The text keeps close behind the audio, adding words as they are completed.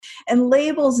and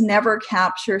labels never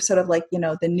capture sort of like,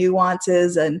 the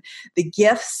nuances and the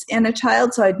gifts in a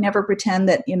child. So I'd never pretend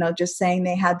that, just saying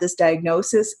they had this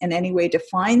diagnosis in any way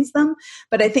defines them.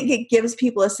 But I think it gives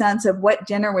people a sense of what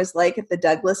dinner was like at the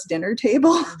Douglas dinner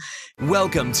table.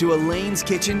 Welcome to Elaine's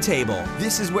Kitchen Table.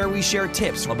 This is where we share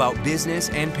tips about business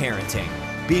and parenting.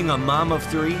 Being a mom of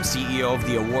three, CEO of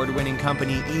the award-winning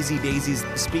company Easy Daisy's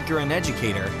speaker and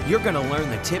educator, you're going to learn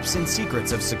the tips and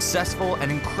secrets of successful and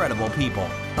incredible people.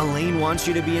 Elaine wants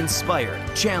you to be inspired,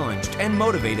 challenged, and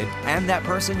motivated, and that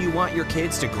person you want your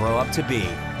kids to grow up to be.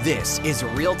 This is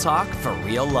Real Talk for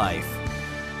Real Life.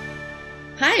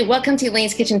 Hi, welcome to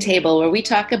Elaine's Kitchen Table, where we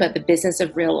talk about the business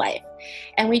of real life.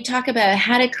 And we talk about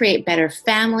how to create better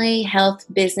family,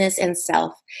 health, business, and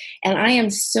self. And I am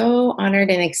so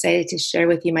honored and excited to share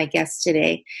with you my guest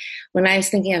today. When I was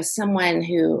thinking of someone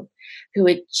who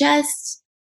would just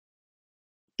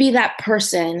be that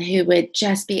person who would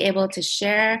just be able to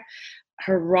share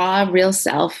her raw, real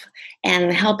self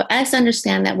and help us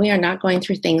understand that we are not going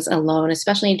through things alone,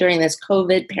 especially during this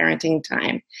COVID parenting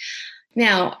time.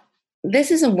 Now,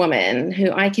 this is a woman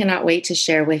who I cannot wait to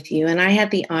share with you. And I had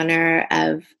the honor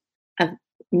of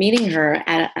meeting her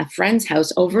at a friend's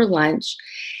house over lunch.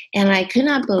 And I could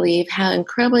not believe how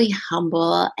incredibly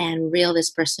humble and real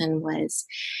this person was.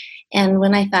 And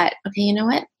when I thought, okay, you know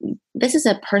what? This is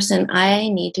a person I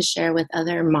need to share with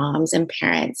other moms and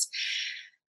parents.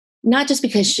 Not just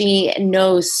because she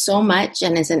knows so much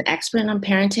and is an expert on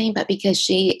parenting, but because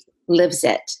she lives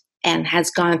it and has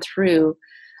gone through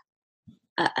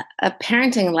a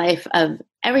parenting life of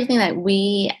everything that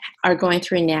we are going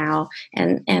through now.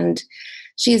 And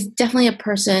she's definitely a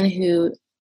person who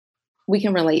we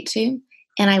can relate to.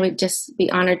 And I would just be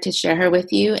honored to share her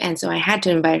with you. And so I had to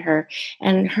invite her.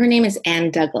 And her name is Ann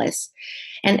Douglas.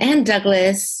 And Ann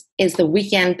Douglas is the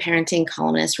weekend parenting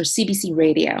columnist for CBC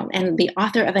Radio and the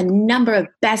author of a number of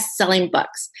best-selling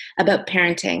books about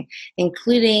parenting,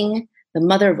 including The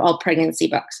Mother of All Pregnancy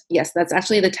Books. Yes, that's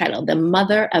actually the title, The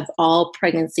Mother of All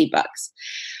Pregnancy Books.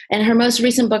 And her most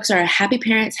recent books are Happy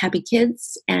Parents, Happy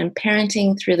Kids, and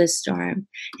Parenting Through the Storm.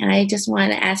 And I just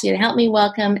want to ask you to help me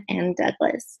welcome Ann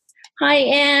Douglas. Hi,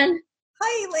 Ann.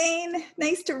 Hi, Elaine.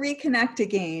 Nice to reconnect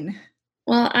again.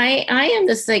 Well, I am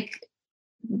just like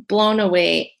blown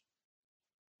away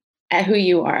at who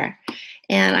you are.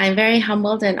 And I'm very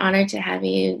humbled and honored to have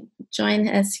you join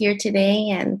us here today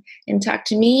and talk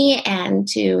to me and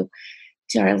to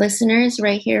our listeners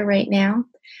right here, right now.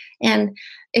 And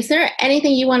is there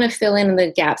anything you want to fill in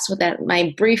the gaps with that,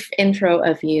 my brief intro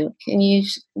of you?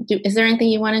 Is there anything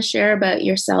you want to share about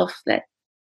yourself that?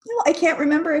 Well, I can't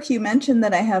remember if you mentioned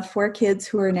that I have 4 kids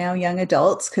who are now young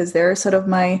adults, because they're sort of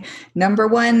my number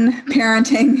one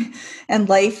parenting and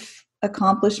life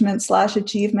accomplishment /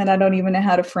 achievement. I don't even know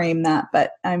how to frame that,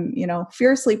 but I'm,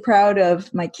 fiercely proud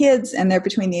of my kids, and they're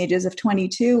between the ages of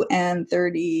 22 and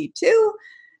 32,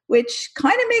 which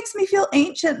kind of makes me feel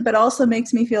ancient, but also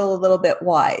makes me feel a little bit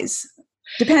wise.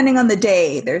 Depending on the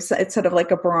day, it's sort of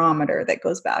like a barometer that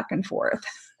goes back and forth.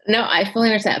 No, I fully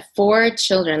understand. 4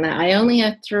 children. I only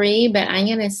have 3, but I'm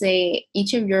going to say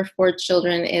each of your 4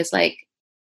 children is like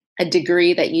a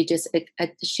degree that you just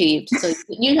achieved. So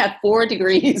you have 4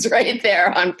 degrees right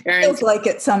there on parenting. Feels like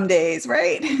it some days,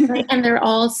 right? Right? And they're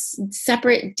all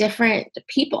separate, different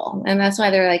people. And that's why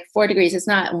they're like 4 degrees. It's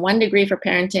not 1 degree for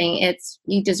parenting. It's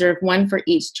you deserve 1 for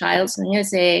each child. So I'm going to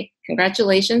say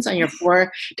congratulations on your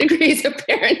 4 degrees of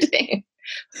parenting.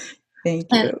 Thank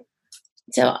you. And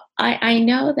so I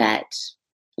know that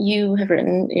you have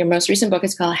written, your most recent book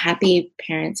is called Happy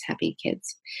Parents, Happy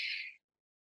Kids.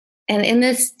 And in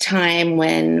this time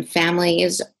when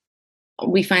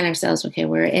we find ourselves, okay,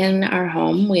 we're in our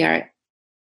home, we are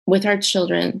with our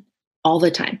children all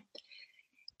the time.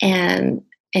 And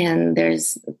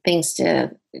there's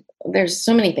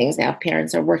so many things now.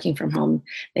 Parents are working from home.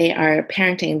 They are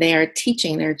parenting. They are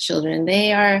teaching their children.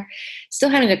 They are still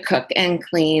having to cook and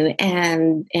clean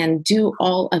and do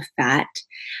all of that.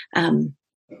 And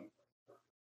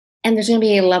there's going to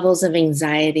be levels of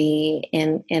anxiety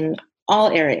in all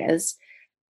areas.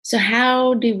 So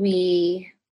how do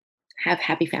we have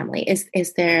happy family?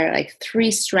 Is there like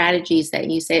 3 strategies that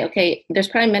you say, okay, there's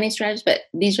probably many strategies, but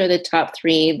these are the top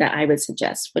 3 that I would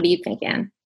suggest. What do you think,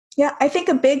 Ann? Yeah, I think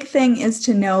a big thing is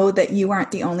to know that you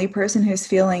aren't the only person who's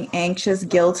feeling anxious,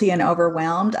 guilty, and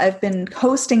overwhelmed. I've been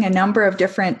hosting a number of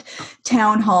different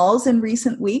town halls in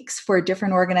recent weeks for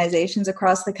different organizations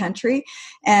across the country.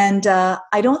 And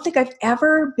I don't think I've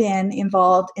ever been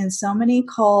involved in so many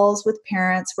calls with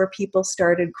parents where people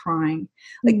started crying.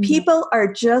 Like people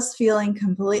are just feeling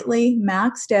completely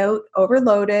maxed out,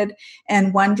 overloaded,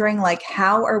 and wondering like,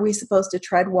 how are we supposed to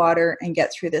tread water and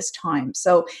get through this time?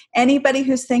 So anybody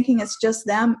who's thinking it's just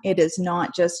them, it is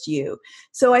not just you.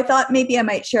 So I thought maybe I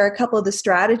might share a couple of the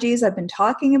strategies I've been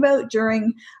talking about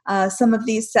during some of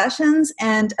these sessions.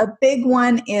 And a big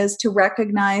one is to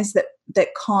recognize that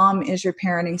calm is your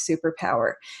parenting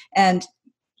superpower. And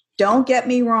don't get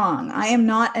me wrong, I am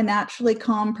not a naturally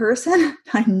calm person.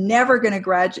 I'm never going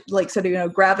to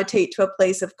gravitate to a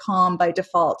place of calm by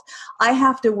default. I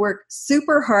have to work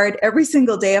super hard every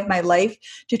single day of my life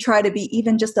to try to be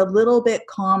even just a little bit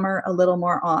calmer, a little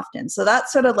more often. So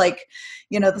that's sort of like,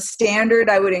 the standard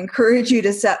I would encourage you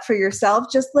to set for yourself,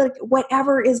 just like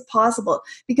whatever is possible.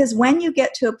 Because when you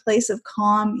get to a place of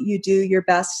calm, you do your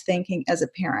best thinking as a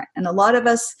parent. And a lot of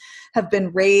us have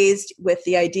been raised with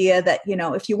the idea that,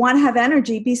 if you want to have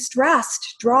energy, be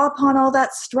stressed, draw upon all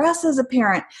that stress as a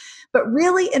parent. But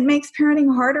really, it makes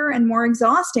parenting harder and more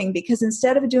exhausting because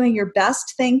instead of doing your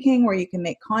best thinking where you can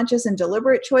make conscious and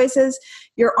deliberate choices,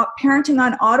 you're parenting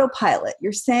on autopilot.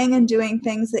 You're saying and doing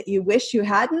things that you wish you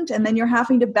hadn't, and then you're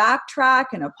having to backtrack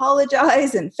and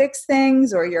apologize and fix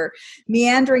things, or you're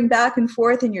meandering back and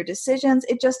forth in your decisions.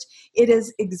 It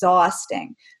is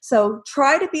exhausting. So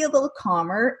try to be a little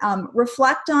calmer,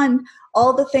 reflect on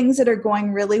all the things that are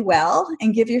going really well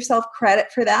and give yourself credit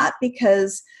for that,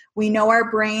 because we know our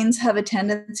brains have a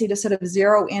tendency to sort of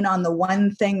zero in on the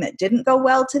one thing that didn't go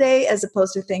well today as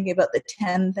opposed to thinking about the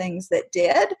 10 things that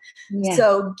did. Yeah.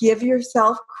 So give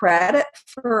yourself credit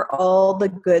for all the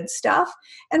good stuff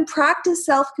and practice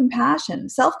self-compassion.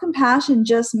 Self-compassion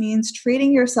just means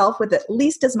treating yourself with at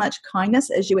least as much kindness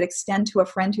as you would extend to a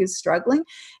friend who's struggling.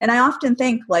 And I often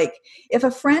think, like, if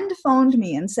a friend phoned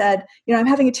me and said, I'm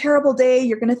having a terrible day,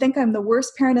 you're going to think I'm the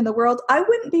worst parent in the world, I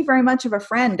wouldn't be very much of a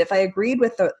friend if I agreed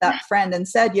with that friend and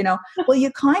said, well,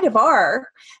 you kind of are.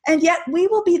 And yet we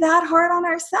will be that hard on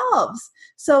ourselves.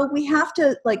 So we have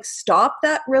to stop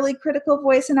that really critical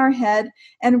voice in our head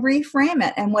and reframe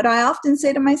it. And what I often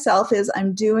say to myself is,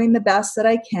 I'm doing the best that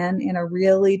I can in a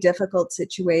really difficult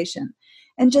situation,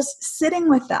 and just sitting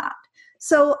with that.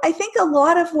 So I think a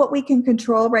lot of what we can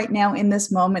control right now in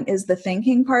this moment is the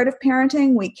thinking part of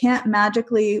parenting. We can't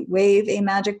magically wave a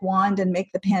magic wand and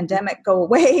make the pandemic go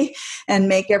away and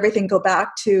make everything go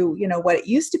back to, what it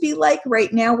used to be like.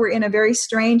 Right now, we're in a very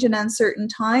strange and uncertain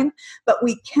time, but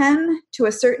we can, to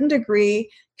a certain degree,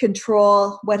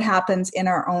 control what happens in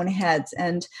our own heads.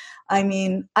 And I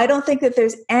mean, I don't think that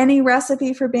there's any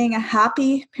recipe for being a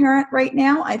happy parent right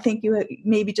now. I think you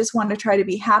maybe just want to try to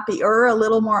be happier a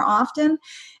little more often,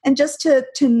 and just to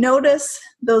notice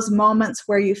those moments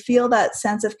where you feel that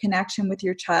sense of connection with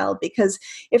your child. Because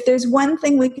if there's one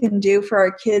thing we can do for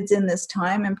our kids in this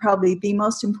time, and probably the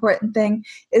most important thing,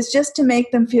 is just to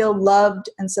make them feel loved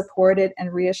and supported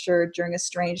and reassured during a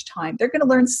strange time. They're going to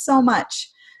learn so much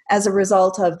as a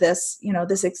result of this,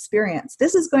 this experience.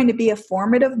 This is going to be a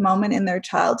formative moment in their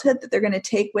childhood that they're going to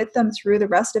take with them through the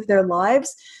rest of their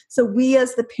lives. So we,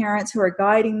 as the parents who are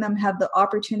guiding them, have the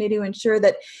opportunity to ensure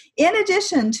that in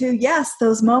addition to, yes,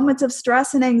 those moments of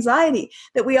stress and anxiety,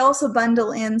 that we also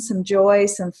bundle in some joy,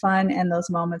 some fun, and those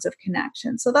moments of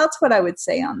connection. So that's what I would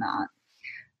say on that.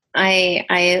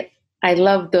 I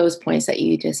love those points that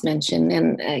you just mentioned,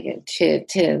 and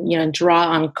to draw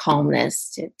on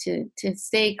calmness, to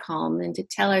stay calm, and to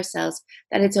tell ourselves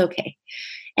that it's okay.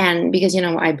 And because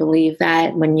I believe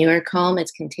that when you're calm,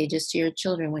 it's contagious to your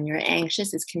children. When you're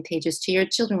anxious, it's contagious to your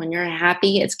children. When you're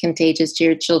happy, it's contagious to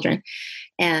your children.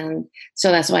 And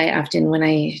so that's why often when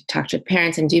I talk to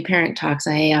parents and do parent talks,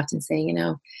 I often say,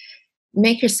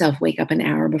 make yourself wake up an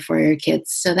hour before your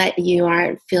kids so that you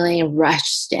aren't feeling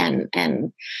rushed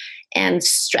and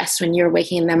stressed when you're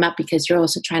waking them up, because you're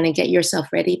also trying to get yourself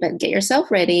ready. But get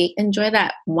yourself ready, enjoy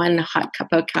that one hot cup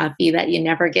of coffee that you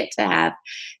never get to have,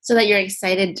 so that you're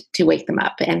excited to wake them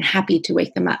up and happy to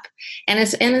wake them up. And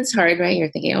it's hard, right?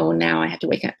 You're thinking, oh, now I have to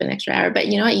wake up an extra hour. But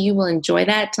you know what? You will enjoy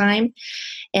that time.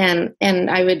 And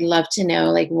I would love to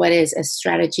know, what is a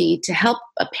strategy to help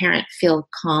a parent feel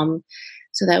calm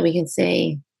so that we can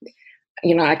say,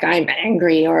 I'm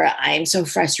angry, or I'm so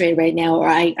frustrated right now, or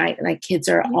my kids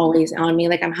are always on me.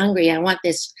 I'm hungry. I want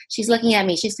this. She's looking at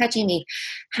me. She's touching me.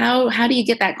 How do you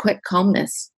get that quick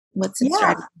calmness? What's the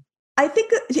strategy? I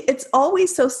think it's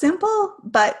always so simple,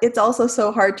 but it's also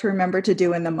so hard to remember to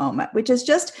do in the moment, which is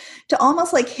just to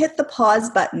almost like hit the pause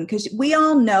button, because we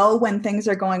all know when things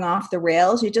are going off the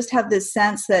rails. You just have this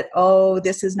sense that, oh,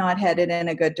 this is not headed in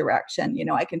a good direction.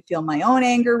 I can feel my own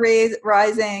anger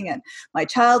rising and my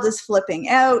child is flipping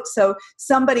out. So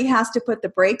somebody has to put the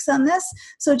brakes on this.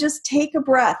 So just take a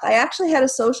breath. I actually had a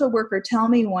social worker tell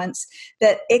me once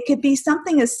that it could be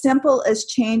something as simple as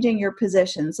changing your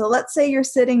position. So let's say you're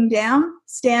sitting down,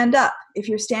 stand up. If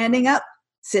you're standing up,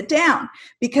 sit down,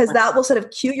 because that will sort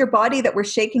of cue your body that we're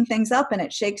shaking things up, and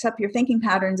it shakes up your thinking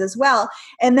patterns as well.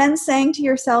 And then saying to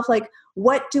yourself, like,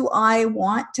 what do I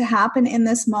want to happen in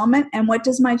this moment? And what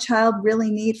does my child really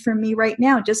need from me right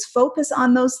now? Just focus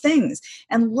on those things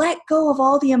and let go of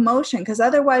all the emotion, because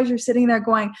otherwise you're sitting there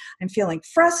going, I'm feeling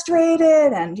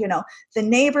frustrated. And, the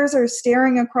neighbors are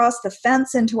staring across the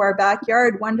fence into our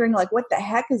backyard, wondering like, what the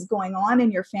heck is going on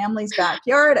in your family's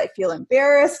backyard? I feel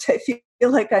embarrassed. I feel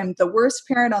like I'm the worst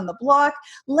parent on the block.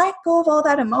 Let go of all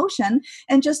that emotion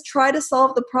and just try to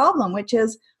solve the problem, which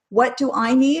is, what do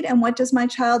I need and what does my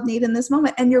child need in this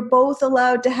moment? And you're both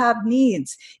allowed to have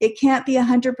needs. It can't be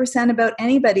 100% about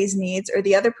anybody's needs, or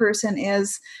the other person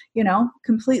is,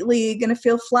 completely going to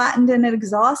feel flattened and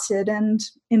exhausted and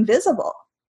invisible.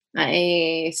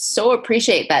 I so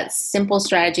appreciate that simple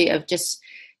strategy of just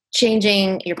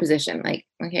changing your position. Like,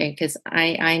 okay, because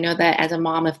I know that as a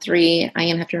mom of 3, I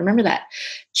am have to remember that.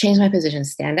 Change my position,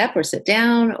 stand up or sit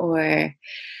down, or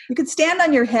you could stand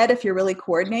on your head if you're really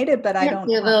coordinated, but I don't.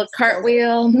 Do a little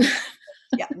cartwheel.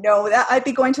 Yeah, no, I'd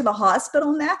be going to the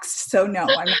hospital next. So no, I'm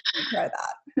not going to try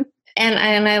that. And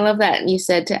I love that you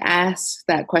said to ask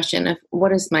that question of, what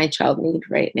does my child need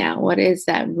right now? What is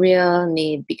that real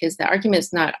need? Because the argument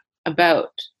is not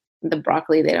about the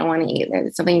broccoli they don't want to eat.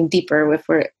 It's something deeper if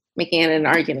we're making it an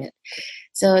argument.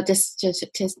 So just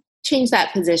change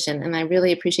that position. And I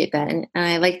really appreciate that. And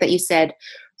I like that you said,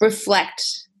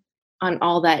 reflect on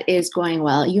all that is going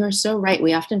well. You are so right.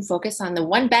 We often focus on the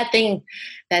one bad thing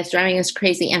that's driving us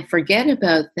crazy and forget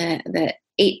about the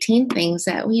 18 things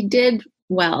that we did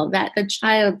well, that the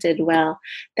child did well,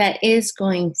 that is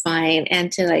going fine,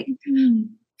 and to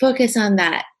focus on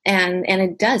that. And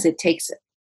it does. It takes a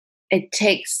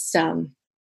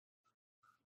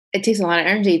lot of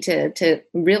energy to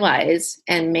realize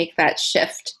and make that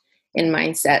shift in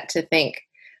mindset to think,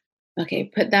 okay,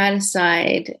 put that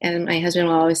aside. And my husband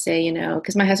will always say,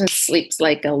 because my husband sleeps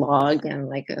like a log and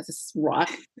like this rock.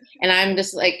 And I'm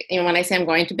just like, when I say I'm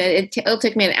going to bed, it'll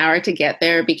take me an hour to get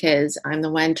there, because I'm the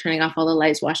one turning off all the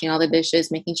lights, washing all the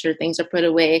dishes, making sure things are put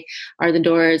away, are the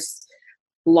doors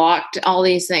locked, all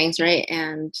these things, right?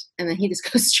 And then he just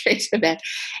goes straight to bed.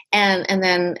 And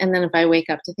then if I wake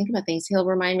up to think about things, he'll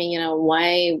remind me,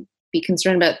 why be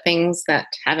concerned about things that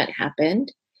haven't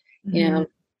happened? Mm-hmm.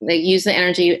 They use the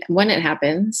energy when it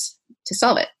happens to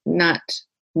solve it, not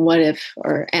what if,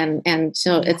 and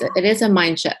so it is a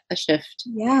mind shift.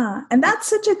 Yeah. And that's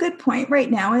such a good point right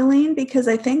now, Elaine, because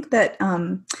I think that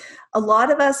a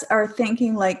lot of us are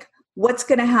thinking like, what's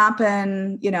going to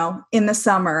happen, in the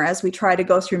summer as we try to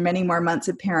go through many more months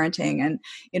of parenting, and,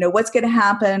 what's going to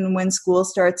happen when school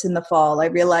starts in the fall. I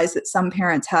realize that some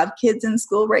parents have kids in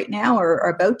school right now or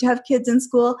are about to have kids in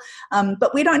school,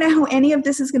 but we don't know how any of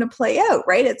this is going to play out,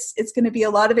 right? It's going to be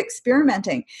a lot of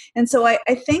experimenting. And so I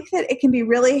think that it can be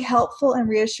really helpful and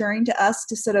reassuring to us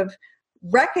to sort of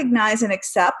recognize and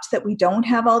accept that we don't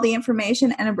have all the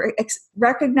information, and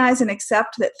recognize and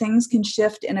accept that things can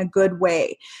shift in a good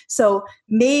way. So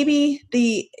maybe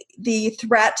the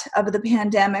threat of the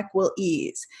pandemic will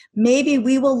ease. Maybe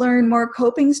we will learn more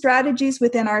coping strategies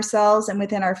within ourselves and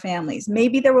within our families.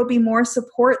 Maybe there will be more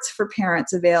supports for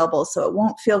parents available, so it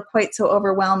won't feel quite so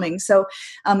overwhelming. So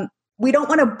we don't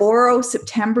want to borrow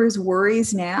September's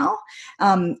worries now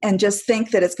and just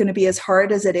think that it's going to be as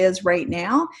hard as it is right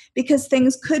now, because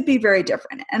things could be very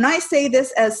different. And I say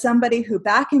this as somebody who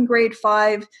back in grade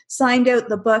 5 signed out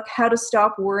the book, How to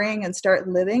Stop Worrying and Start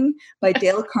Living by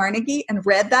Dale Carnegie, and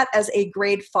read that as a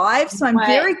grade 5. So I'm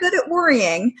very good at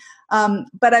worrying.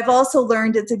 But I've also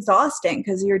learned it's exhausting,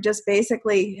 because you're just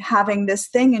basically having this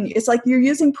thing, and it's like you're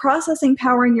using processing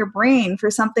power in your brain for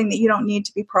something that you don't need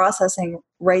to be processing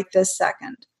right this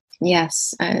second.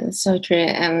 Yes, so true.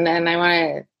 And I want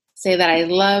to say that I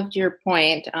loved your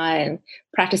point on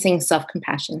practicing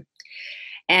self-compassion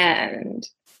and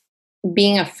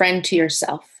being a friend to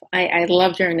yourself. I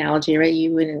loved your analogy, right?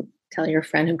 You wouldn't tell your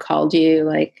friend who called you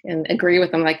and agree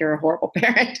with them like you're a horrible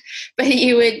parent, but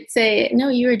you would say, no,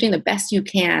 you are doing the best you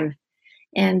can,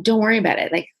 and don't worry about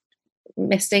it. Like,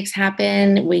 mistakes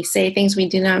happen. We say things we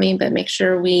do not mean, but make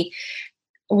sure we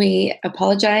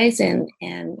apologize and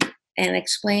and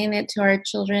explain it to our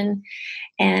children.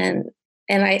 And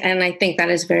I think that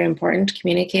is very important,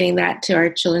 communicating that to our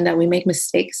children, that we make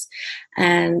mistakes,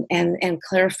 and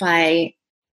clarify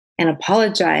and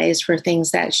apologize for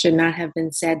things that should not have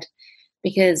been said,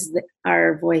 because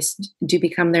our voice do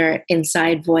become their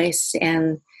inside voice,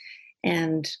 and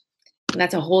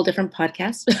that's a whole different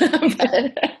podcast.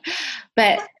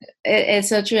 but it's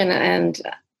so true. And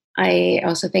I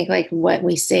also think like what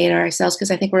we say to ourselves,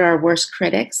 because I think we're our worst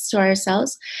critics to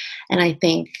ourselves. And I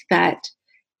think that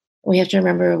we have to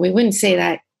remember, we wouldn't say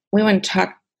that, we wouldn't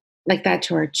talk like that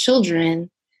to our children.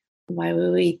 Why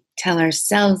would we tell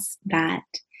ourselves that?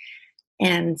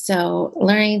 And so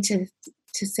learning to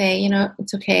say,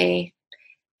 it's okay,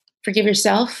 forgive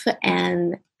yourself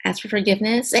and ask for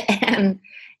forgiveness, and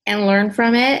learn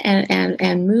from it,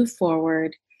 and move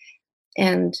forward.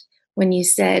 And when you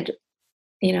said,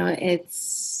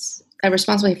 it's a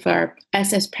responsibility for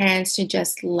us as parents to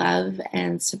just love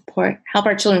and support, help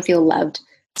our children feel loved,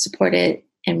 supported,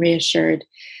 and reassured.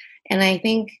 And I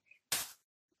think,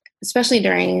 especially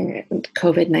during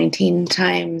COVID-19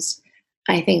 times,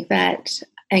 I think that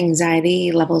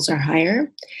anxiety levels are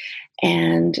higher.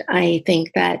 And I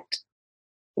think that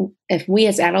if we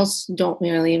as adults don't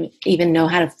really even know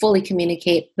how to fully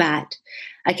communicate that,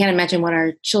 I can't imagine what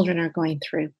our children are going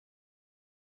through.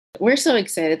 We're so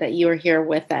excited that you are here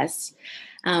with us,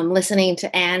 listening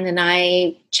to Anne and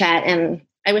I chat. And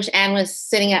I wish Anne was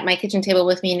sitting at my kitchen table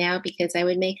with me now, because I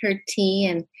would make her tea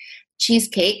and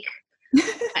cheesecake.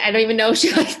 I don't even know if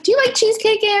she likes. Do you like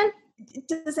cheesecake, Anne?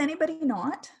 Does anybody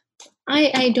not?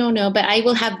 I don't know, but I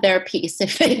will have their piece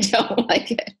if they don't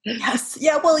like it. Yes.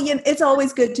 Yeah. Well, it's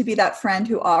always good to be that friend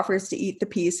who offers to eat the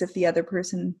piece if the other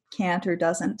person can't or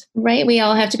doesn't. Right. We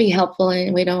all have to be helpful,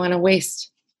 and we don't want to waste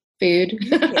food.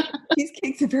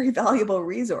 Cheesecake's a very valuable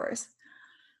resource.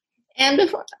 And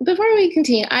before we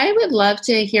continue, I would love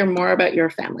to hear more about your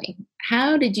family.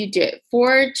 How did you do it?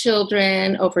 4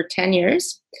 children over 10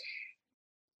 years.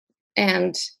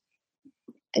 And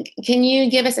can you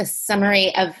give us a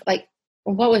summary of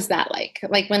what was that like?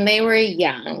 Like when they were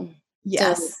young?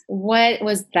 Yes. So what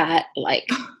was that like?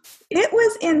 It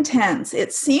was intense.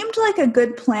 It seemed like a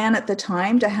good plan at the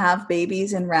time to have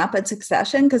babies in rapid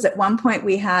succession, because at one point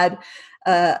we had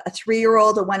a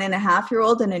 3-year-old, a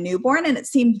 1.5-year-old, and a newborn, and it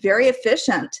seemed very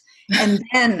efficient. And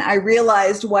then I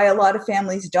realized why a lot of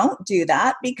families don't do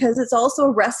that, because it's also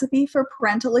a recipe for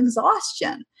parental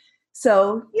exhaustion.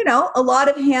 So, a lot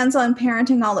of hands-on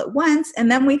parenting all at once. And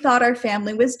then we thought our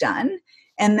family was done.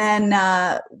 And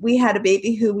then we had a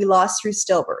baby who we lost through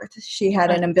stillbirth. She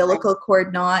had an umbilical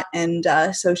cord knot, and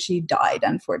so she died,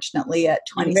 unfortunately, at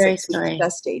 26 weeks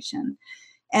gestation.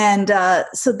 And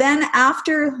so then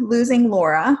after losing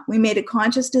Laura, we made a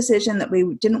conscious decision that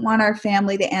we didn't want our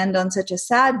family to end on such a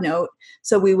sad note.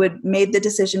 So we made the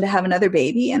decision to have another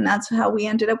baby. And that's how we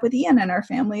ended up with Ian and our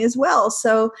family as well.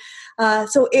 So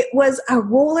it was a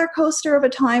roller coaster of a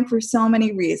time for so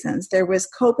many reasons. There was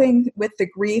coping with the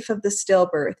grief of the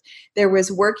stillbirth. There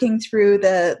was working through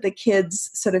the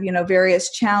kids' sort of, various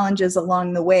challenges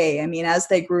along the way. I mean, as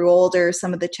they grew older,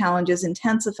 some of the challenges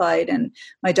intensified, and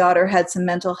my daughter had some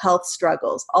mental health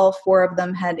struggles. All 4 of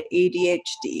them had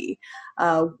ADHD.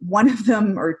 One of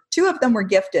them, or 2 of them, were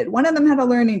gifted. One of them had a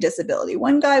learning disability.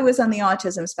 One guy was on the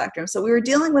autism spectrum. So we were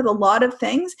dealing with a lot of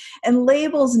things, and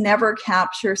labels never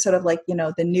capture sort of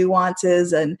the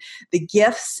nuances and the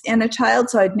gifts in a child.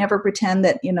 So I'd never pretend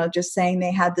that, just saying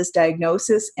they had this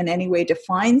diagnosis in any way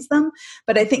defines them.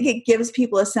 But I think it gives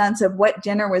people a sense of what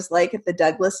dinner was like at the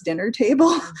Douglas dinner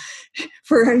table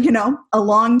for, a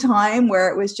long time, where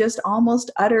it was just almost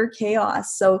utter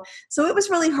chaos. So it was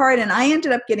really hard. And I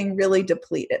ended up getting really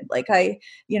depleted.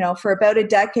 For about a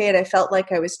decade, I felt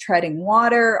like I was treading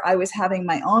water. I was having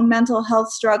my own mental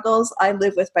health struggles. I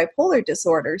live with bipolar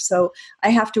disorder, so I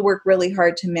have to work really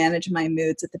hard to manage my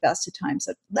moods at the best of times.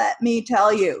 So let me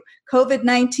tell you,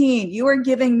 COVID-19, you are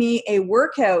giving me a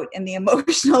workout in the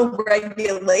emotional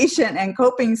regulation and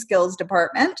coping skills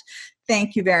department.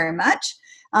 Thank you very much.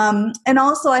 And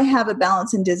also I have a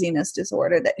balance and dizziness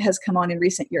disorder that has come on in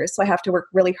recent years. So I have to work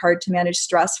really hard to manage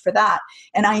stress for that.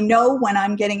 And I know when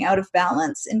I'm getting out of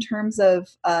balance in terms of,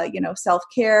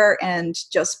 self-care and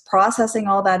just processing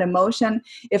all that emotion,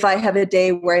 if I have a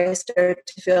day where I start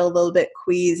to feel a little bit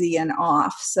queasy and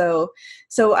off. So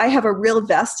I have a real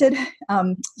vested,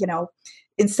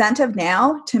 incentive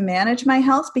now to manage my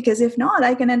health, because if not,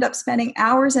 I can end up spending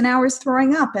hours and hours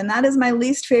throwing up. And that is my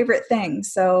least favorite thing.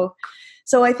 So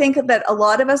So I think that a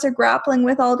lot of us are grappling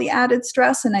with all the added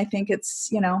stress, and I think it's,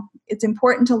 it's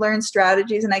important to learn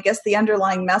strategies. And I guess the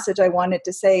underlying message I wanted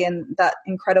to say in that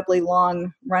incredibly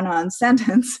long run-on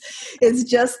sentence is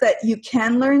just that you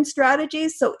can learn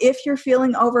strategies. So if you're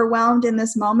feeling overwhelmed in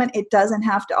this moment, it doesn't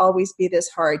have to always be this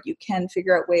hard. You can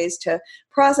figure out ways to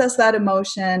process that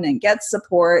emotion and get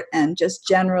support and just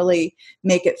generally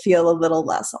make it feel a little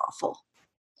less awful.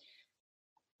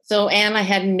 So, Anne, I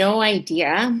had no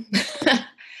idea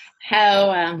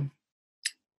how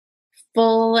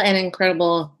full and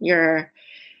incredible your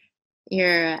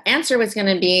answer was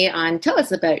going to be on tell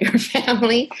us about your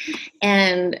family.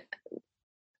 And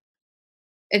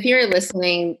if you're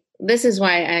listening, this is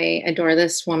why I adore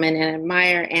this woman and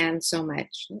admire Anne so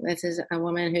much. This is a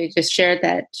woman who just shared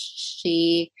that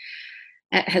she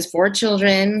has 4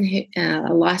 children,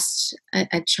 lost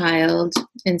a child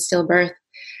in stillbirth,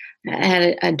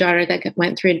 had a daughter that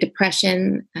went through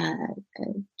depression, a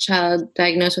child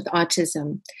diagnosed with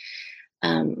autism,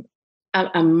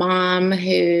 a mom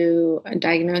who was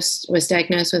diagnosed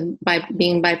with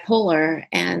being bipolar,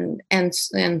 and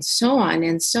so on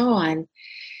and so on,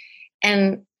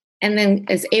 and then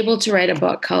is able to write a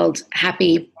book called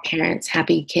Happy Parents,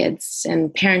 Happy Kids,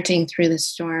 and Parenting Through the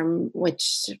Storm,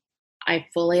 which I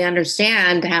fully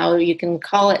understand how you can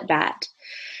call it that.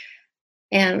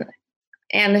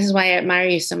 And this is why I admire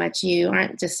you so much. You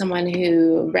aren't just someone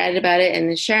who read about it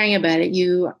and is sharing about it.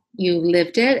 You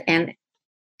lived it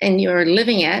and you're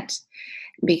living it,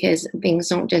 because things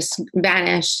don't just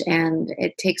vanish, and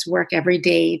it takes work every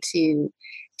day to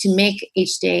make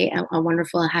each day a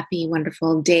wonderful, happy,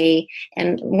 wonderful day.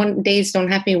 And days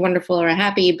don't have to be wonderful or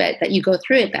happy, but that you go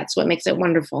through it, that's what makes it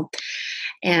wonderful.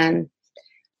 And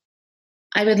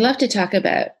I would love to talk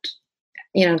about,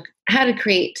 how to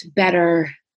create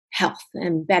better health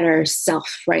and better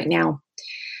self right now.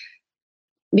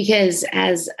 Because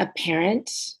as a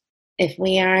parent, if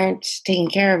we aren't taking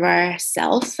care of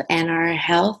ourself and our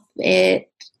health, it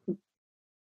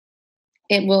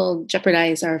will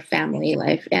jeopardize our family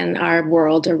life and our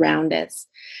world around us.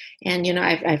 And,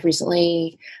 I've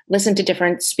recently listened to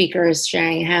different speakers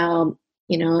sharing how,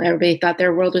 everybody thought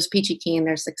their world was peachy keen.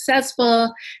 They're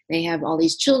successful. They have all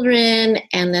these children,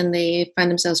 and then they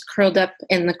find themselves curled up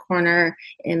in the corner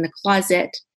in the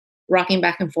closet, rocking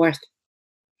back and forth.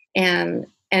 And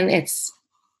it's,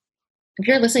 if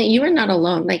you're listening, you are not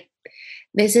alone. Like,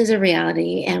 this is a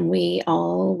reality, and we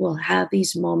all will have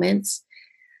these moments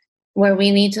where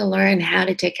we need to learn how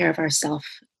to take care of ourselves.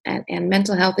 And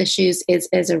mental health issues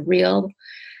is a real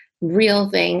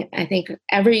thing. I think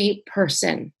every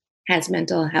person has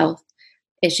mental health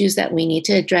issues that we need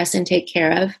to address and take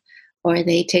care of, or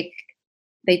they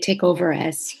take over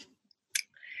us.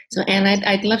 So, Anne,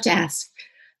 I'd love to ask,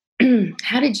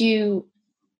 how did you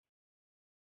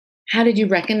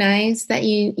recognize that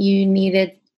you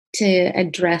needed to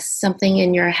address something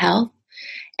in your health,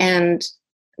 and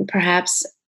perhaps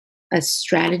a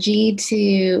strategy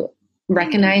to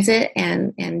recognize it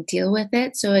and deal with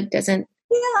it so it doesn't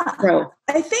grow?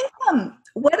 I think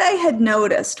what I had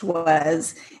noticed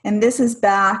was, and this is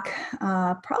back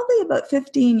probably about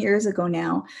 15 years ago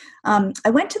now, I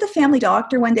went to the family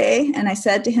doctor one day and I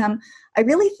said to him, I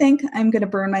really think I'm going to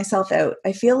burn myself out.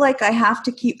 I feel like I have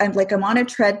to I'm on a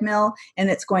treadmill and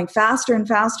it's going faster and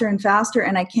faster and faster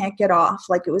and I can't get off.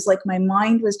 Like, it was like my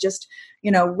mind was just,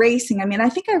 racing. I mean, I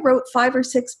think I wrote 5 or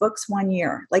 6 books one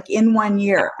year, like in 1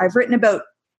 year. I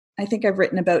think I've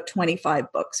written about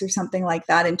 25 books or something like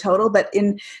that in total, but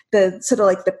in the sort of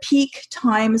like the peak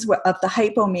times of the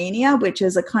hypomania, which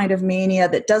is a kind of mania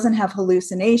that doesn't have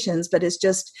hallucinations, but is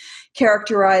just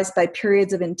characterized by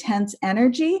periods of intense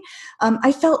energy,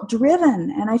 I felt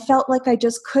driven and I felt like I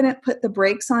just couldn't put the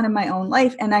brakes on in my own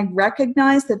life. And I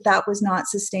recognized that that was not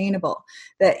sustainable,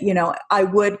 that, I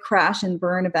would crash and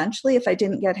burn eventually if I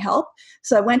didn't get help.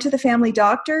 So I went to the family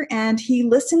doctor and he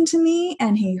listened to me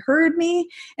and he heard me.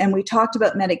 And we talked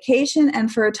about medication,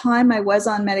 and for a time I was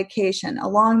on medication.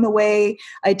 Along the way,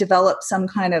 I developed some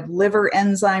kind of liver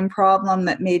enzyme problem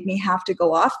that made me have to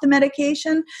go off the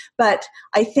medication. But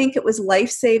I think it was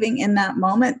life-saving in that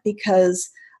moment because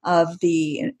of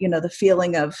the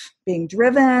feeling of being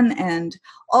driven and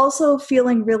also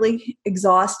feeling really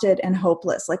exhausted and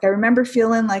hopeless. Like, I remember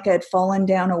feeling like I had fallen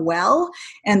down a well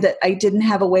and that I didn't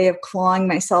have a way of clawing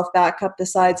myself back up the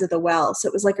sides of the well. So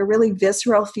it was like a really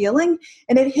visceral feeling.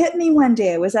 And it hit me one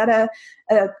day. I was at a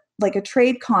like a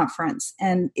trade conference,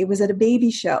 and it was at a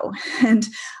baby show. And,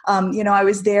 I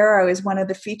was there, I was one of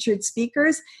the featured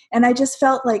speakers, and I just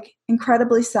felt like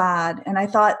incredibly sad. And I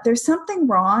thought there's something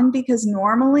wrong, because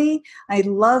normally I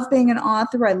love being an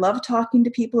author. I love talking to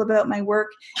people about my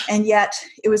work. And yet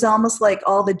it was almost like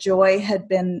all the joy had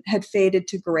faded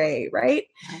to gray. Right.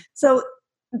 So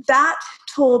that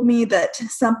told me that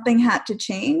something had to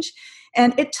change.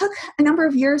 And it took a number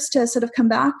of years to sort of come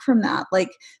back from that.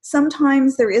 Like,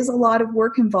 sometimes there is a lot of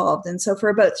work involved. And so for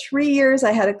about 3 years,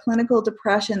 I had a clinical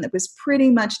depression that was pretty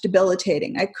much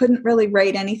debilitating. I couldn't really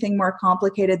write anything more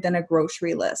complicated than a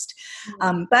grocery list.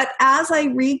 But as I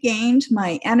regained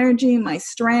my energy, my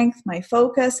strength, my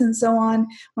focus, and so on,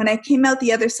 when I came out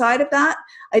the other side of that,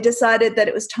 I decided that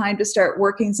it was time to start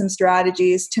working some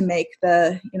strategies to make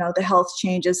the health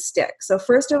changes stick. So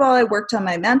first of all, I worked on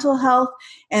my mental health,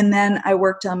 and then I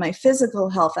worked on my physical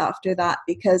health after that,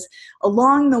 because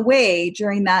along the way,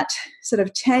 during that sort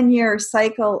of 10-year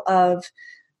cycle of,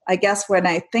 I guess when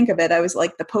I think of it, I was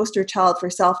like the poster child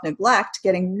for self-neglect,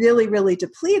 getting really, really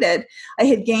depleted. I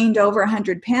had gained over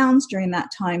 100 pounds during that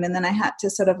time. And then I had to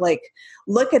sort of like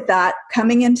look at that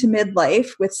coming into midlife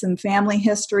with some family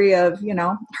history of,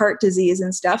 heart disease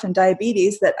and stuff and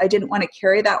diabetes, that I didn't want to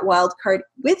carry that wild card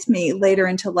with me later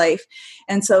into life.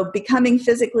 And so becoming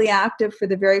physically active for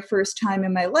the very first time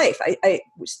in my life, I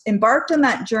embarked on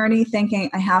that journey thinking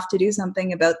I have to do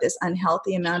something about this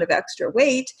unhealthy amount of extra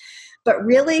weight. But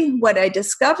really what I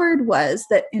discovered was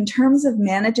that in terms of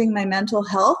managing my mental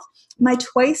health, my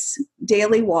twice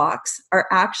daily walks are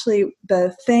actually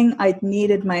the thing I'd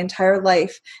needed my entire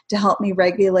life to help me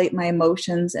regulate my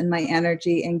emotions and my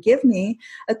energy and give me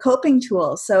a coping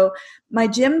tool. So my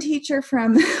gym teacher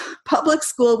from public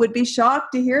school would be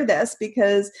shocked to hear this,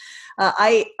 because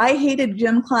I hated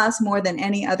gym class more than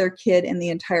any other kid in the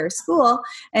entire school.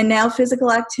 And now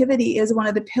physical activity is one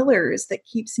of the pillars that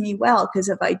keeps me well, because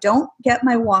if I don't get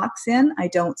my walks in, I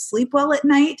don't sleep well at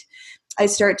night. I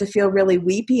start to feel really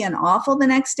weepy and awful the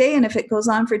next day. And if it goes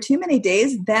on for too many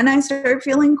days, then I start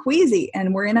feeling queasy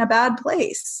and we're in a bad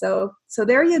place. So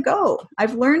there you go.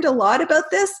 I've learned a lot about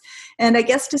this. And I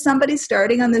guess to somebody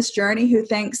starting on this journey who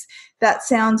thinks that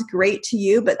sounds great to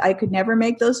you, but I could never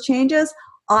make those changes,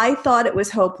 I thought it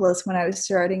was hopeless when I was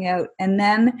starting out. And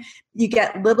then you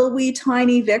get little wee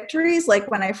tiny victories.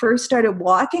 Like when I first started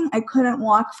walking, I couldn't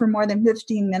walk for more than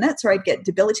 15 minutes or I'd get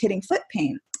debilitating foot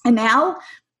pain. And now,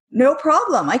 no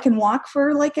problem. I can walk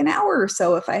for like an hour or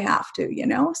so if I have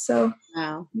to, So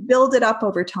wow. Build it up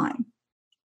over time.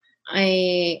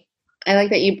 I like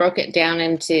that you broke it down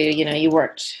into, you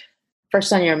worked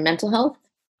first on your mental health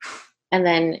and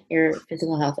then your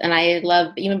physical health. And I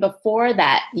love, even before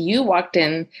that, you walked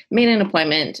in, made an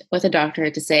appointment with a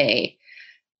doctor to say,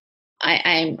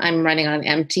 I'm running on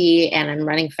empty and I'm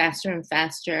running faster and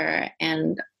faster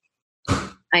and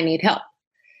I need help.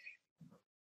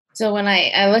 So when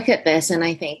I look at this and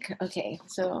I think, okay,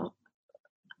 so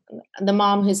the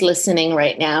mom who's listening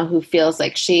right now, who feels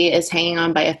like she is hanging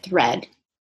on by a thread,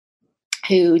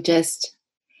 who just,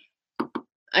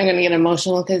 I'm going to get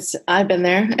emotional because I've been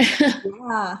there.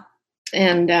 Yeah.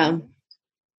 And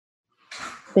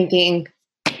thinking,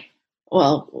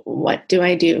 well, what do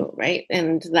I do, right?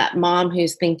 And that mom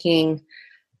who's thinking,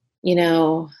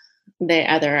 they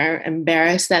either are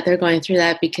embarrassed that they're going through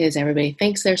that because everybody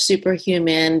thinks they're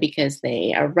superhuman because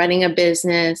they are running a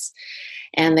business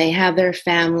and they have their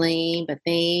family, but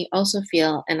they also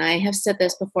feel, and I have said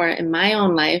this before in my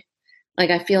own life, like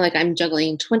I feel like I'm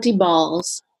juggling 20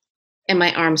 balls and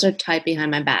my arms are tied behind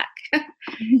my back.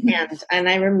 and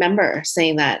I remember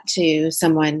saying that to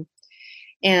someone,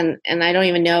 and I don't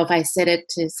even know if I said it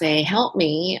to say, help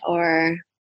me, or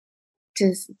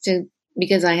to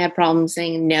because I had problems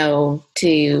saying no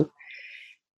to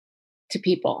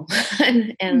people.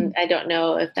 and I don't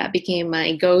know if that became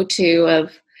my go-to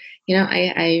of,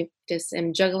 I just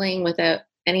am juggling without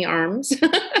any arms.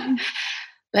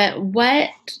 But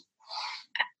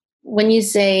when you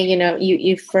say,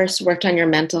 you first worked on your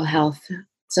mental health,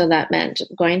 so that meant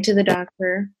going to the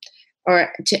doctor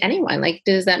or to anyone, like,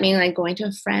 does that mean like going to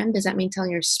a friend? Does that mean telling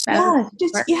your spouse?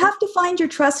 Yeah, you have to find your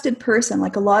trusted person.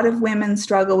 Like a lot of women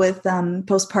struggle with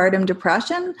postpartum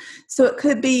depression. So it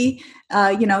could be,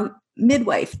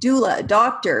 midwife, doula,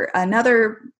 doctor,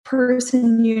 another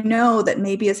person that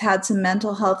maybe has had some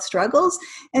mental health struggles,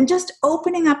 and just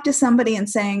opening up to somebody and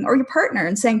saying, or your partner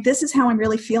and saying, this is how I'm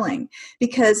really feeling.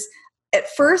 Because at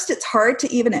first it's hard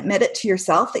to even admit it to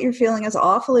yourself that you're feeling as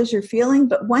awful as you're feeling.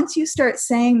 But once you start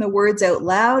saying the words out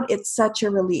loud, it's such a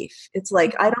relief. It's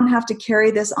like, I don't have to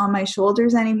carry this on my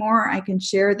shoulders anymore. I can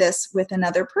share this with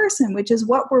another person, which is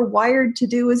what we're wired to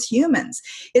do as humans.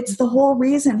 It's the whole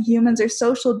reason humans are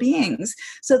social beings,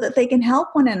 so that they can help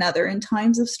one another in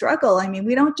times of struggle. I mean,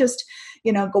 we don't just,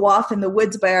 go off in the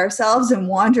woods by ourselves and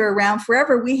wander around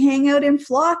forever. We hang out in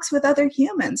flocks with other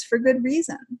humans for good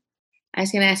reason. I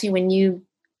was going to ask you, when you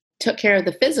took care of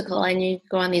the physical and you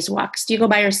go on these walks, do you go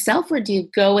by yourself or do you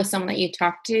go with someone that you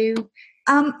talk to?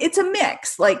 It's a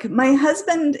mix. Like, my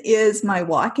husband is my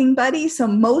walking buddy, so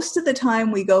most of the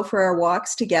time we go for our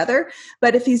walks together.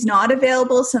 But if he's not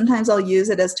available, sometimes I'll use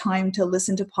it as time to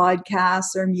listen to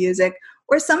podcasts or music.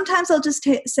 Or sometimes I'll just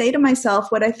say to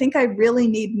myself, what I think I really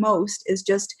need most is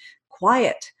just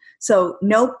quiet. So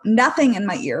nothing in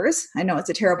my ears. I know it's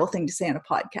a terrible thing to say on a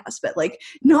podcast, but like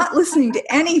not listening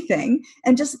to anything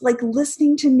and just like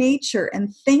listening to nature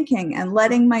and thinking and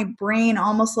letting my brain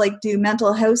almost like do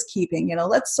mental housekeeping.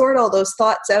 Let's sort all those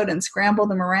thoughts out and scramble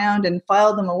them around and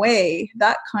file them away.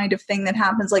 That kind of thing that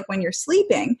happens like when you're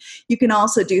sleeping. You can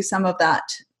also do some of that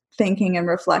thinking and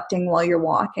reflecting while you're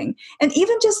walking. And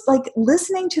even just like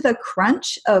listening to the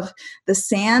crunch of the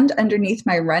sand underneath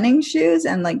my running shoes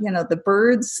and the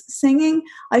birds singing,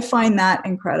 I find that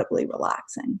incredibly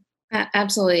relaxing.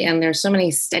 Absolutely. And there's so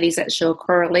many studies that show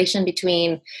correlation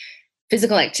between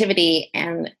physical activity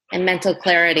and mental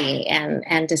clarity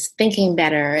and just thinking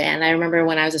better. And I remember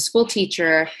when I was a school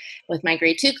teacher with my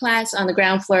grade 2 class on the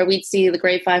ground floor, we'd see the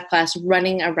grade 5 class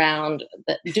running around,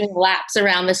 doing laps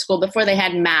around the school before they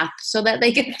had math so that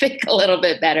they could think a little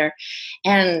bit better.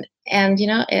 And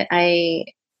I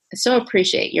so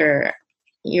appreciate your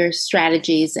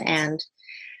strategies and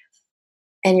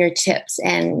your tips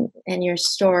and your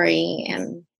story.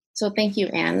 And so thank you,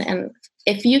 Anne. And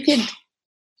if you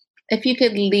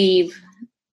could leave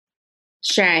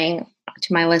sharing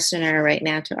to my listener right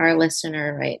now, to our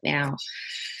listener right now,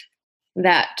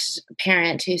 that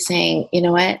parent who's saying, you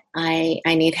know what, I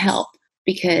need help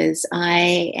because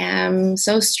I am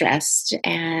so stressed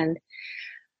and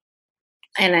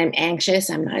I'm anxious,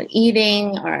 I'm not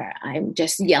eating, or I'm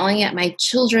just yelling at my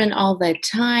children all the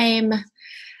time.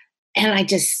 And I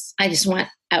just want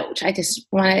out. I just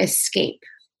want to escape.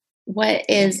 What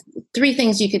is 3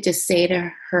 things you could just say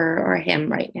to her or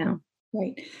him right now?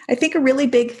 Right. I think a really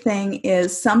big thing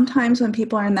is sometimes when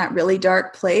people are in that really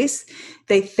dark place,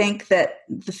 they think that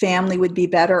the family would be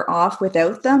better off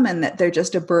without them and that they're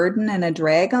just a burden and a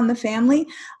drag on the family.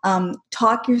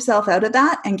 Talk yourself out of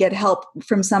that and get help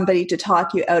from somebody to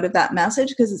talk you out of that message,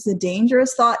 because it's a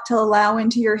dangerous thought to allow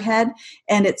into your head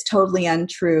and it's totally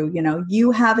untrue.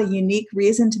 You have a unique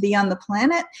reason to be on the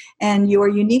planet and you are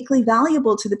uniquely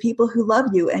valuable to the people who love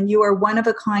you and you are one of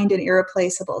a kind and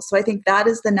irreplaceable. So I think that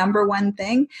is the number one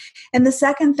thing. And the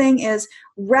second thing is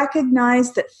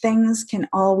recognize that things can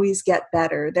always get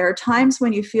better. There are times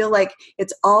when you feel like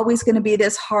it's always going to be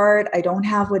this hard. I don't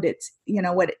have what it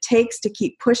takes to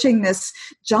keep pushing this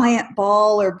giant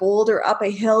ball or boulder up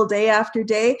a hill day after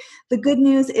day. The good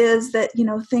news is that,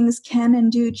 things can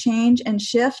and do change and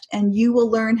shift, and you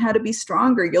will learn how to be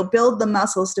stronger. You'll build the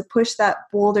muscles to push that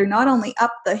boulder not only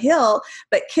up the hill,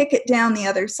 but kick it down the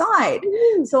other side.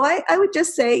 So I would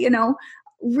just say,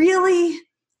 really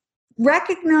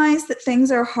recognize that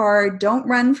things are hard. Don't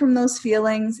run from those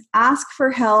feelings. Ask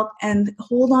for help and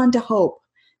hold on to hope,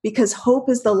 because hope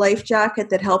is the life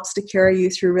jacket that helps to carry you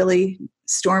through really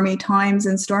stormy times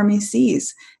and stormy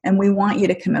seas. And we want you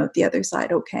to come out the other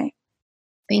side okay.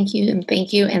 Thank you, and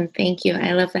thank you, and thank you.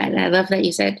 I love that. And I love that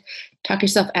you said, talk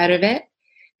yourself out of it,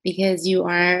 because you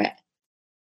are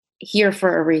here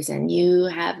for a reason. You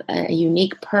have a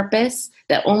unique purpose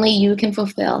that only you can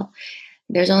fulfill.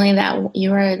 There's only that.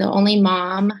 You are the only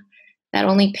mom, that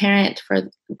only parent for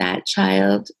that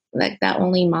child, like that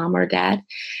only mom or dad.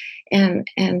 And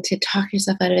to talk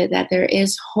yourself out of it, that there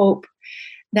is hope,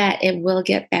 that it will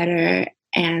get better,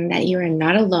 and that you are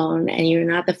not alone, and you're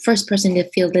not the first person to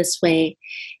feel this way,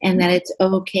 and that it's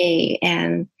okay,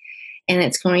 and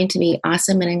it's going to be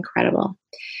awesome and incredible.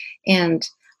 And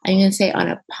I'm going to say, on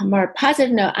a more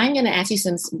positive note, I'm going to ask you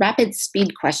some rapid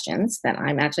speed questions that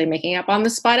I'm actually making up on the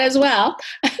spot as well.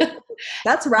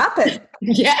 That's rapid.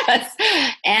 Yes.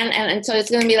 And so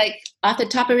it's going to be like off the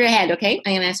top of your head, okay?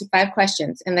 I'm going to ask you 5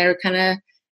 questions, and they're kind of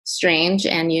strange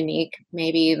and unique,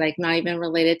 maybe like not even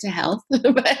related to health.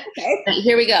 But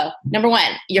here we go. Number 1,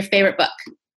 your favorite book.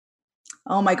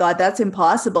 Oh my God, that's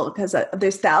impossible because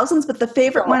there's thousands, but the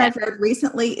favorite one I've read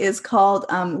recently is called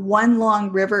One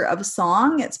Long River of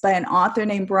Song. It's by an author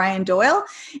named Brian Doyle,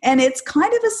 and it's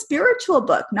kind of a spiritual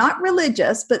book, not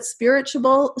religious, but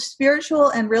spiritual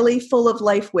and really full of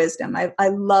life wisdom. I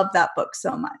love that book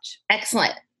so much.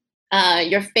 Excellent.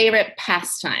 Your favorite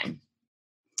pastime?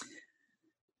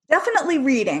 Definitely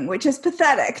reading, which is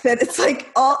pathetic that it's like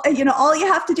all you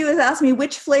have to do is ask me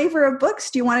which flavor of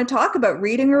books do you want to talk about,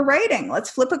 reading or writing? Let's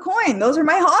flip a coin. Those are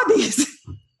my hobbies.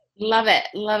 Love it.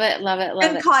 Love it. Love it. Love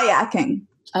and it. kayaking.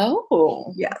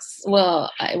 Oh, yes. Well,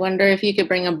 I wonder if you could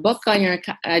bring a book on your,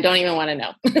 I don't even want to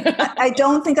know. I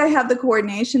don't think I have the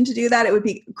coordination to do that. It would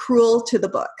be cruel to the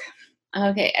book.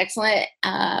 Okay. Excellent.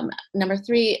 Number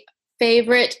 3,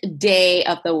 favorite day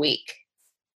of the week.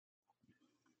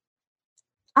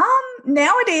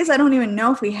 Nowadays, I don't even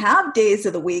know if we have days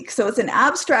of the week. So it's an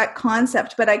abstract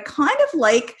concept, but I kind of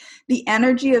like the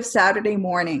energy of Saturday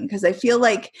morning because I feel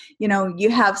like, you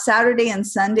have Saturday and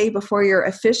Sunday before you're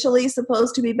officially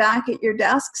supposed to be back at your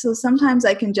desk. So sometimes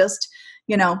I can just,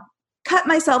 cut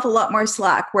myself a lot more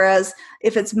slack. Whereas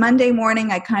if it's Monday morning,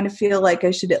 I kind of feel like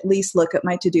I should at least look at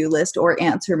my to-do list or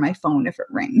answer my phone if it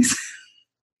rings.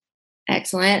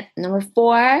 Excellent. Number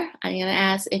 4, I'm going to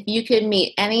ask if you could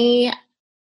meet any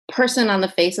person on the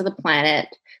face of the planet,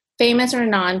 famous or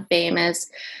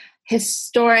non-famous,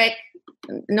 historic,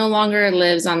 no longer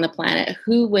lives on the planet,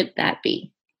 who would that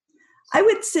be? I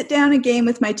would sit down a game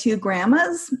with my 2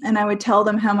 grandmas and I would tell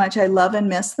them how much I love and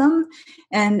miss them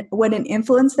and what an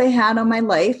influence they had on my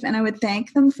life. And I would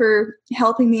thank them for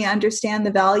helping me understand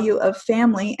the value of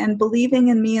family and believing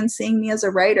in me and seeing me as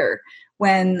a writer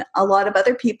when a lot of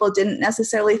other people didn't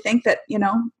necessarily think that,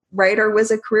 writer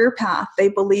was a career path. They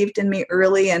believed in me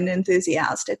early and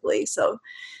enthusiastically. So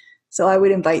I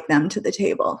would invite them to the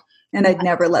table and I'd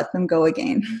never let them go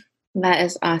again. That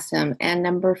is awesome. And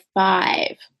number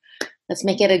 5, let's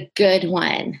make it a good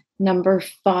one. Number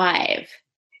 5.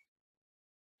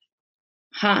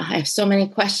 I have so many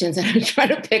questions and I'm trying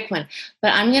to pick one,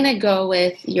 but I'm going to go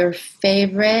with your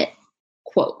favorite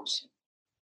quote.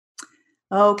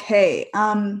 Okay.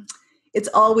 It's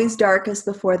always darkest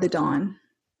before the dawn.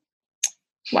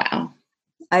 Wow.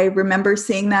 I remember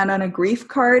seeing that on a grief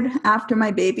card after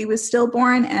my baby was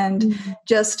stillborn and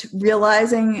just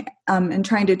realizing and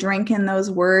trying to drink in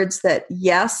those words that,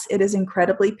 yes, it is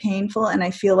incredibly painful and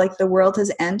I feel like the world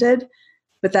has ended,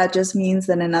 but that just means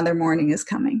that another morning is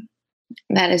coming.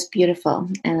 That is beautiful.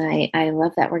 And I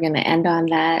love that we're going to end on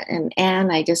that. And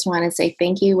Anne, I just want to say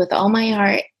thank you with all my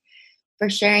heart for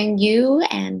sharing you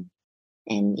and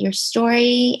your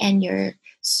story and your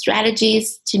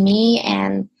strategies to me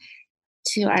and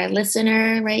to our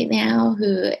listener right now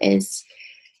who is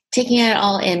taking it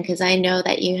all in, because I know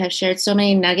that you have shared so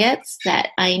many nuggets that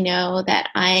I know that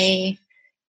I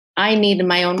need in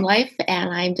my own life,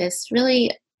 and I'm just really,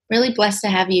 really blessed to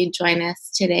have you join us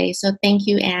today. So thank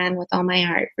you, Anne, with all my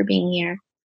heart for being here.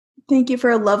 Thank you for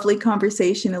a lovely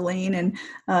conversation, Elaine. And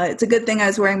it's a good thing I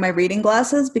was wearing my reading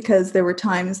glasses because there were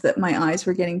times that my eyes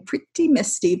were getting pretty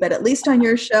misty. But at least on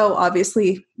your show,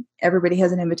 obviously, everybody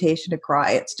has an invitation to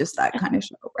cry. It's just that kind of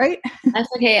show, right? That's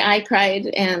okay. I cried.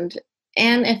 And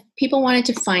if people wanted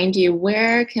to find you,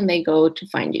 where can they go to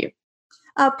find you?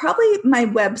 Probably my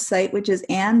website, which is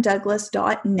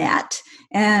annedouglas.net.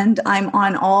 And I'm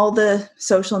on all the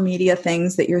social media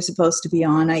things that you're supposed to be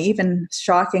on. I even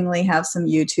shockingly have some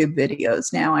YouTube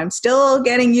videos now. I'm still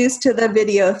getting used to the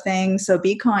video thing. So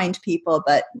be kind, people,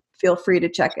 but feel free to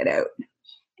check it out.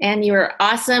 And you are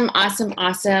awesome, awesome,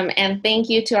 awesome. And thank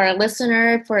you to our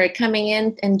listener for coming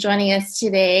in and joining us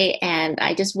today. And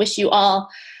I just wish you all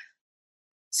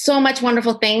so much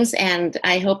wonderful things, and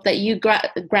I hope that you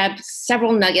grab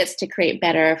several nuggets to create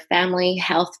better family,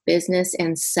 health, business,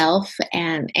 and self.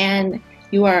 And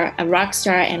you are a rock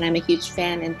star, and I'm a huge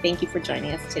fan, and thank you for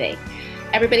joining us today.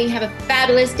 Everybody have a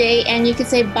fabulous day, and you can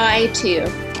say bye too.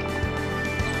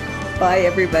 Bye,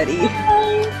 everybody.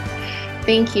 Bye.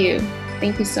 Thank you.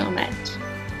 Thank you so much.